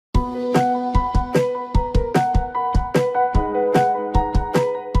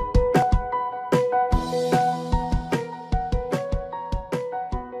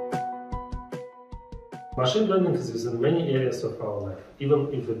Machine learning is used in many areas of our life, even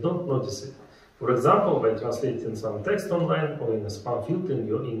if we don't notice it. For example, by translating some text online or in a spam field in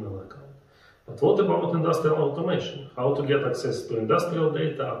your email account. But what about industrial automation? How to get access to industrial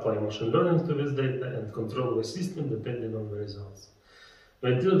data, apply machine learning to this data, and control the system depending on the results. The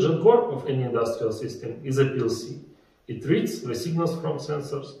intelligent core of any industrial system is a PLC. It reads the signals from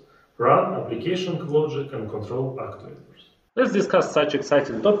sensors, run application logic, and control actuators. Let's discuss such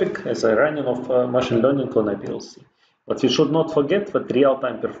exciting topic as the running of machine learning on a PLC. But we should not forget that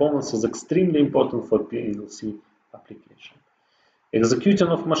real-time performance is extremely important for PLC application. Execution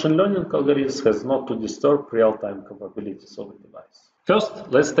of machine learning algorithms has not to disturb real-time capabilities of the device. First,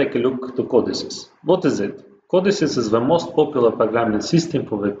 let's take a look to CODESYS. What is it? CODESYS is the most popular programming system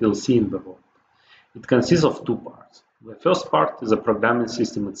for the PLC in the world. It consists of two parts. The first part is the programming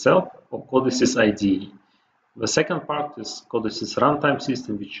system itself, or CODESYS IDE. The second part is CODESYS runtime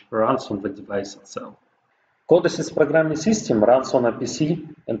system, which runs on the device itself. CODESYS programming system runs on a PC,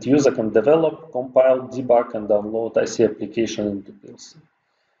 and user can develop, compile, debug, and download IC application into PLC.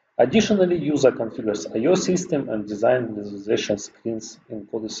 Additionally, user configures I/O system and design visualization screens in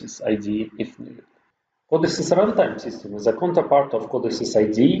CODESYS IDE if needed. CODESYS runtime system is a counterpart of CODESYS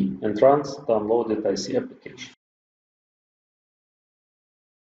IDE and runs downloaded IC application.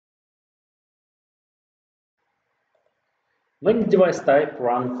 Many device types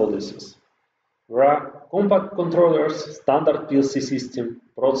run CODESYS. There are compact controllers, standard PLC system,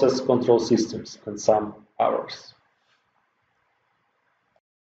 process control systems, and some others.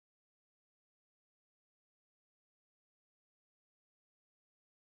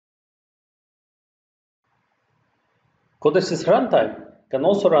 CODESYS runtime can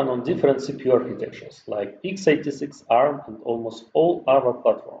also run on different CPU architectures like x86, ARM, and almost all other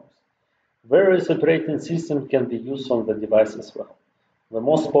platforms. Various operating systems can be used on the device as well. The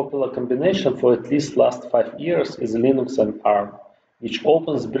most popular combination for at least last 5 years is Linux and ARM, which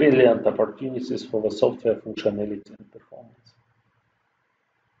opens brilliant opportunities for the software functionality and performance.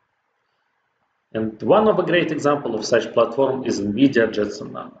 And one of the great examples of such platform is NVIDIA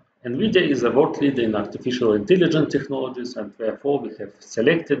Jetson Nano. NVIDIA is a world leader in artificial intelligence technologies, and therefore we have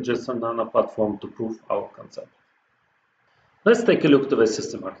selected Jetson Nano platform to prove our concept. Let's take a look to the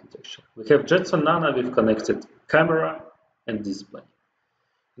system architecture. We have Jetson Nano with connected camera and display.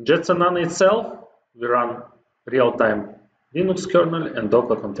 In Jetson Nano itself, we run real-time Linux kernel and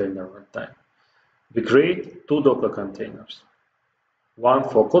Docker container runtime. We create 2 Docker containers, one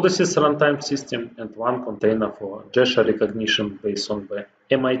for CODESYS runtime system and one container for gesture recognition based on the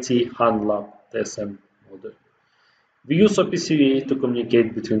MIT HANLab TSM model. We use OPCVA to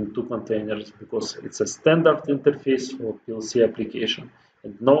communicate between 2 containers because it's a standard interface for PLC application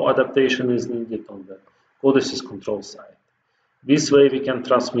and no adaptation is needed on the CODESYS control side. This way we can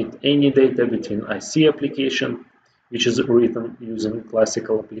transmit any data between IC application, which is written using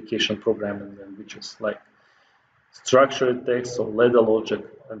classical application programming languages like structured text or ladder logic,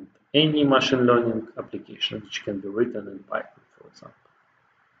 and any machine learning application which can be written in Python, for example.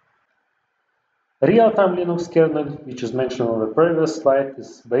 Real-time Linux kernel, which is mentioned on the previous slide,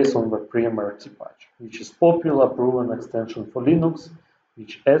 is based on the pre-MRT patch, which is popular proven extension for Linux,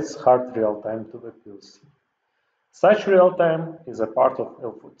 which adds hard real-time to the PLC. Such real-time is a part of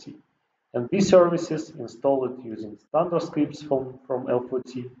L4T, and BE.services install it using standard scripts from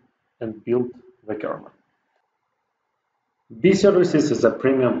L4T and build the kernel. BE.services is a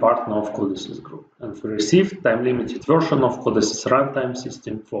premium partner of CODESYS Group, and we received time-limited version of CODESYS runtime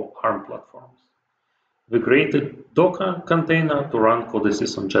system for ARM platforms. We created Docker container to run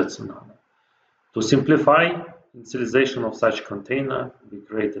CODESYS on Jetson Nano. To simplify initialization of such container, we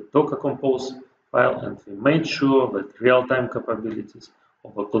created Docker compose file and we made sure that real-time capabilities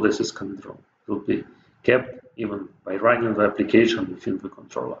of a CODESYS control will be kept even by running the application within the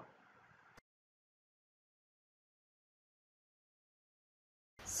controller.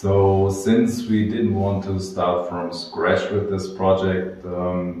 So since we didn't want to start from scratch with this project,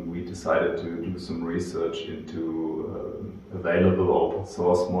 we decided to do some research into available open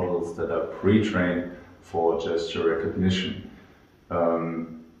source models that are pre-trained for gesture recognition.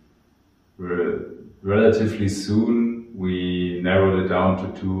 Relatively soon we narrowed it down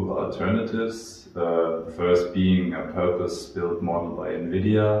to 2 alternatives. The first being a purpose-built model by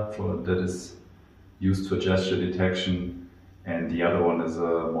NVIDIA that is used for gesture detection. And the other one is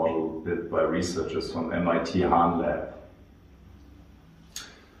a model built by researchers from MIT HANLab.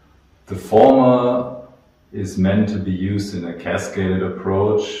 The former is meant to be used in a cascaded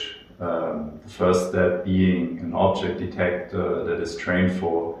approach, the first step being an object detector that is trained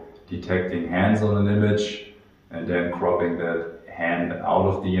for detecting hands on an image and then cropping that hand out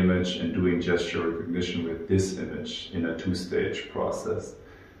of the image and doing gesture recognition with this image in a two-stage process.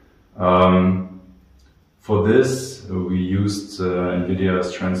 For this, we used NVIDIA's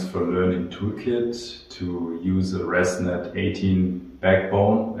transfer learning toolkit to use a ResNet 18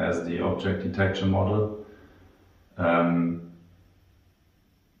 backbone as the object detection model.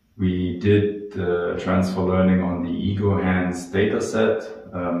 We did the transfer learning on the EgoHands dataset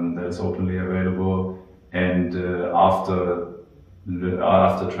that is openly available, and after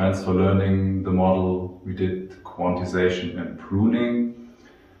transfer learning the model, we did quantization and pruning.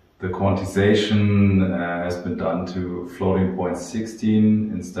 The quantization has been done to floating point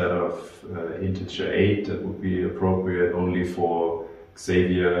 16 instead of integer 8. That would be appropriate only for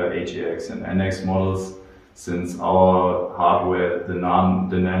Xavier, AGX and NX models. Since our hardware, the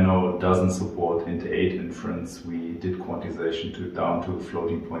Nano, doesn't support int 8 inference, we did quantization down to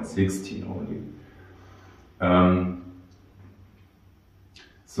floating point 16 only.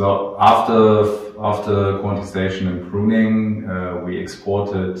 So after quantization and pruning, we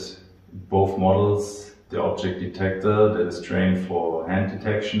exported both models, the object detector that is trained for hand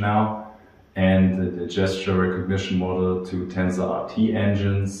detection now, and the gesture recognition model to TensorRT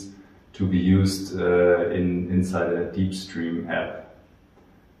engines to be used inside a DeepStream app.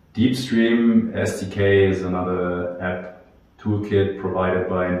 DeepStream SDK is another app toolkit provided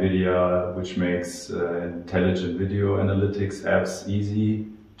by NVIDIA, which makes intelligent video analytics apps easy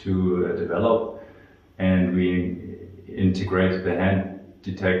to develop, and we integrated the hand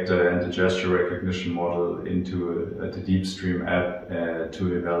detector and the gesture recognition model into the DeepStream app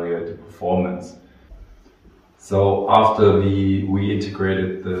to evaluate the performance. So after we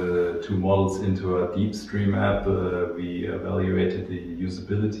integrated the two models into a DeepStream app, we evaluated the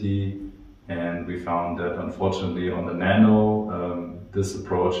usability, and we found that unfortunately on the Nano, this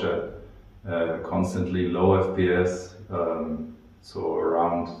approach had constantly low FPS, so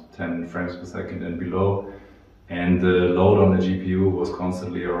around 10 frames per second and below, and the load on the GPU was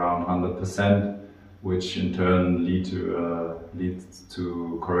constantly around 100%, which in turn leads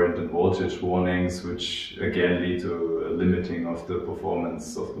to current and voltage warnings, which again lead to a limiting of the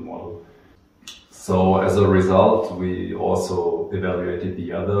performance of the model. So as a result, we also evaluated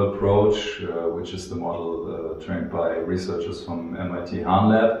the other approach, which is the model trained by researchers from MIT Hahn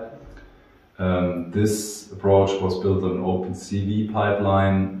Lab. This approach was built on OpenCV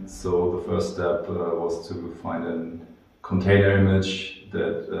pipeline. So the first step was to find a container image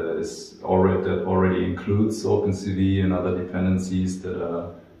that already includes OpenCV and other dependencies that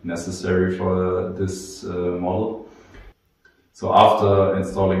are necessary for this model. So after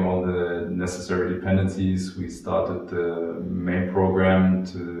installing all the necessary dependencies, we started the main program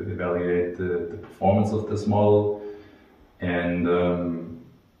to evaluate the performance of this model. And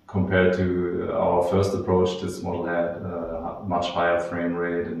compared to our first approach, this model had a much higher frame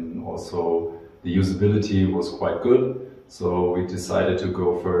rate, and also the usability was quite good. So we decided to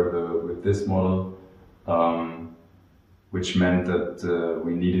go further with this model, which meant that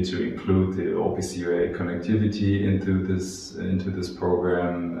we needed to include the OPC-UA connectivity into this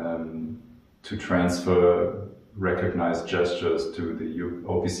program to transfer recognized gestures to the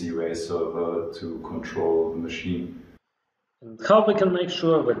OPC-UA server to control the machine. And how we can make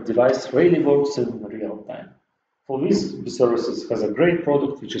sure that device really works in real time? For this, BE.services has a great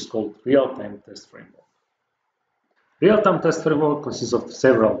product which is called Real-Time Test Framework. Real-time test framework consists of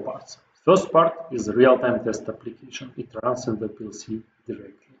several parts. First part is the real-time test application. It runs in the PLC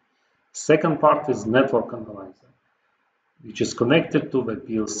directly. Second part is network analyzer, which is connected to the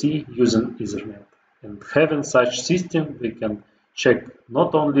PLC using EtherCAT. And having such system, we can check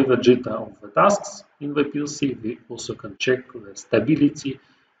not only the jitter of the tasks in the PLC, we also can check the stability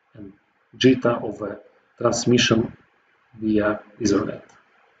and jitter of the transmission via EtherCAT.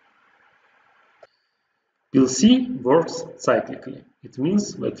 PLC works cyclically. It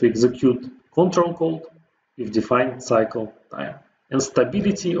means that we execute control code with defined cycle time. And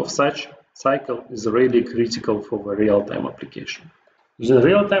stability of such cycle is really critical for the real-time application. Using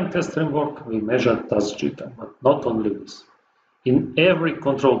real-time test framework, we measure task jitter, but not only this. In every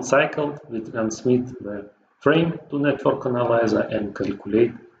controlled cycle, we transmit the frame to network analyzer and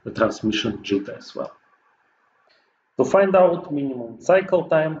calculate the transmission jitter as well. To find out minimum cycle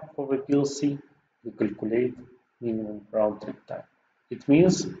time for the PLC, we calculate minimum round trip time. It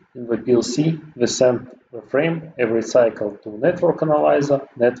means in the PLC, we send the frame every cycle to network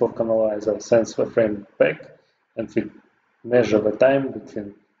analyzer sends the frame back, and we measure the time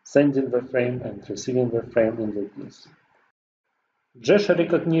between sending the frame and receiving the frame in the PLC. Gesture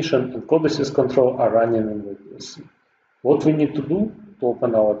recognition and CODESYS control are running in the PLC. What we need to do to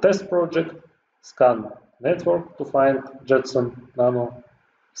open our test project, scan network to find Jetson Nano,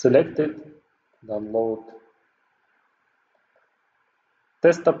 select it, download,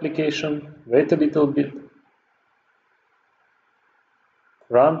 test application, wait a little bit,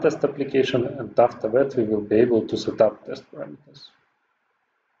 run test application, and after that we will be able to set up test parameters.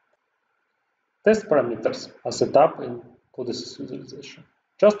 Test parameters are set up in CODESYS visualization.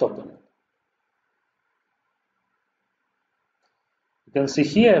 Just open it. You can see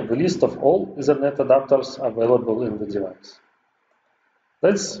here the list of all Ethernet adapters available in the device.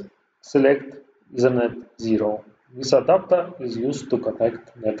 Let's select Ethernet 0. This adapter is used to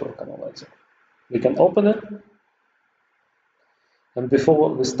connect network analyzer. We can open it, and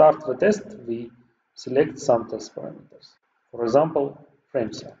before we start the test, we select some test parameters. For example,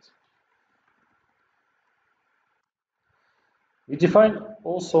 frame size. We define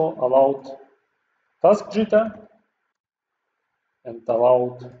also allowed task jitter and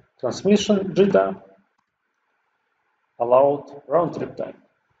allowed transmission jitter, allowed round trip time,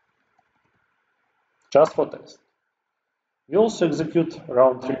 just for test. We also execute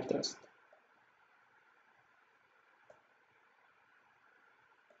round trip test.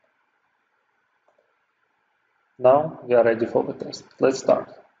 Now we are ready for the test. Let's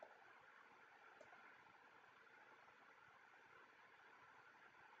start.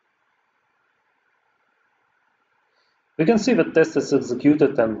 We can see the test is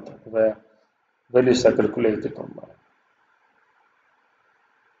executed and the values are calculated online.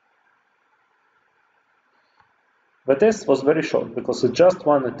 The test was very short because it's just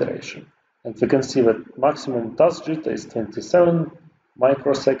one iteration. And we can see that maximum task jitter is 27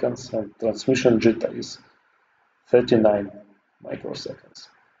 microseconds and transmission jitter is 39 microseconds.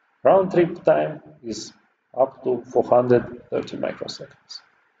 Round trip time is up to 430 microseconds.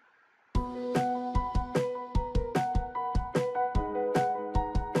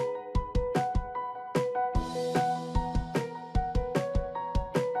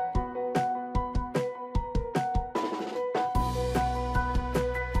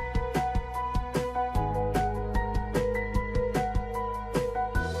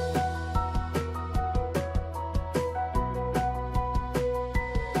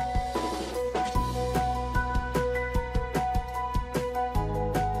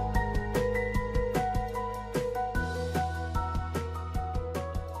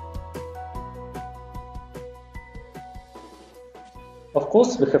 Of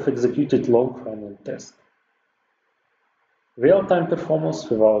course, we have executed long-running test. Real-time performance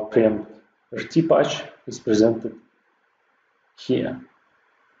with our preempt RT patch is presented here.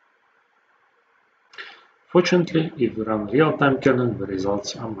 Fortunately, if we run real-time kernel, the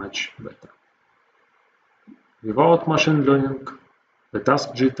results are much better. Without machine learning, the task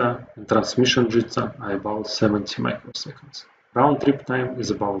jitter and transmission jitter are about 70 microseconds. Round trip time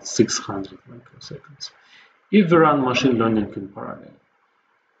is about 600 microseconds. If we run machine learning in parallel,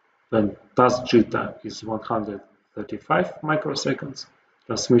 then task jitter is 135 microseconds,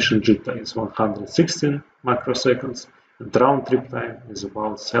 transmission jitter is 116 microseconds, and round trip time is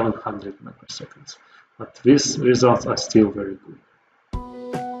about 700 microseconds. But these results are still very good.